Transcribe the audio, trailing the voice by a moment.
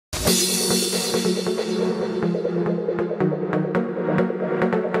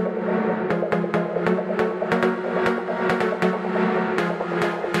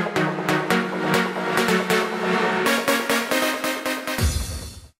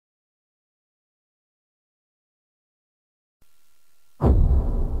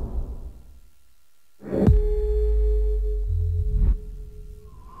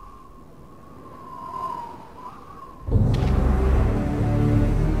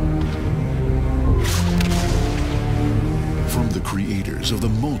creators of the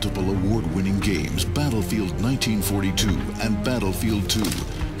multiple award-winning games Battlefield 1942 and Battlefield 2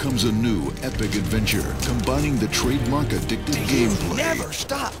 comes a new epic adventure combining the trademark addictive gameplay. Never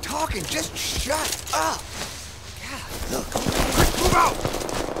stop talking, just shut up. God, look. Quick, move out!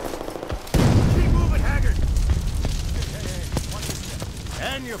 Keep moving, Haggard.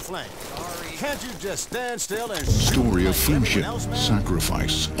 And your flank. Sorry. Can't you just stand still and Story of friendship, sacrifice,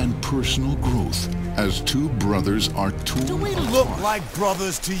 sacrifice, and personal growth as two brothers are torn Do we apart. look like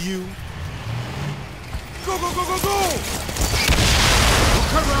brothers to you? Go, go, go, go, go! We'll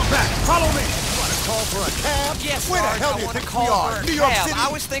cut around back. Follow me. You want to call for a cab? Yes, Where Sarge, the hell I do you want to think we call are? for a New York cab. City?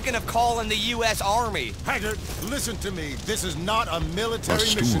 I was thinking of calling the U.S. Army. Haggard, listen to me. This is not a A military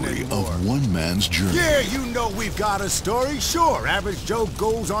mission story anymore. of one man's journey. Yeah, you know we've got a story. Sure, average Joe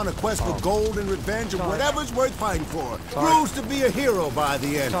goes on a quest for gold and revenge and whatever's worth fighting for. Grows to be a hero by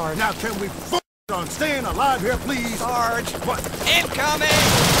the end. Now can we focus on staying alive here, please? Sarge, What? incoming!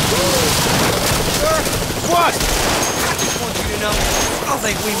 Sir? What? I just want you to know, I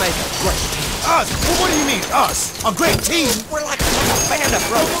think we make a great team. Us? Well, what do you mean, us? A great team? We're like a band of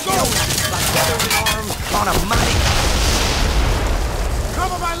brothers, Go, go, go. you know, like brothers in arms on a mighty...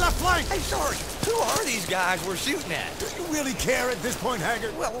 Cover my left flank! Hey, Sarge, who are these guys we're shooting at? Do you really care at this point,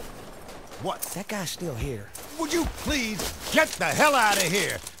 Haggard? Well, What? that guy's still here. Would you please get the hell out of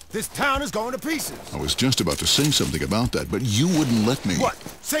here? This town is going to pieces. I was just about to say something about that, but you wouldn't let me. What?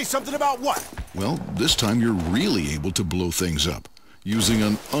 Say something about what? Well, this time you're really able to blow things up, using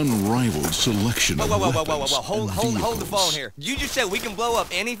an unrivaled selection Whoa, of whoa, whoa, whoa, weapons whoa, whoa, and hold the vehicles. phone here. You just said we can blow up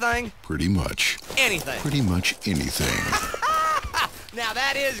anything? Pretty much. Anything. Pretty much anything. Now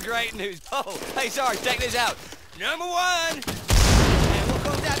that is great news. Oh, hey, Sarge, check this out. Number one. And what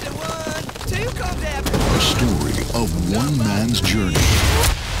comes after one? Two comes after A one. story of one man's journey.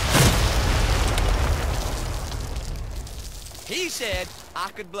 He said I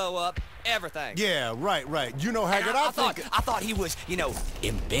could blow up everything. Yeah, right. You know, And Haggard, I I thought he was, you know,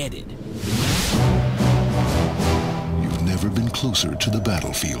 embedded. You've never been closer to the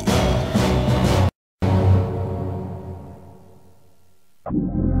battlefield.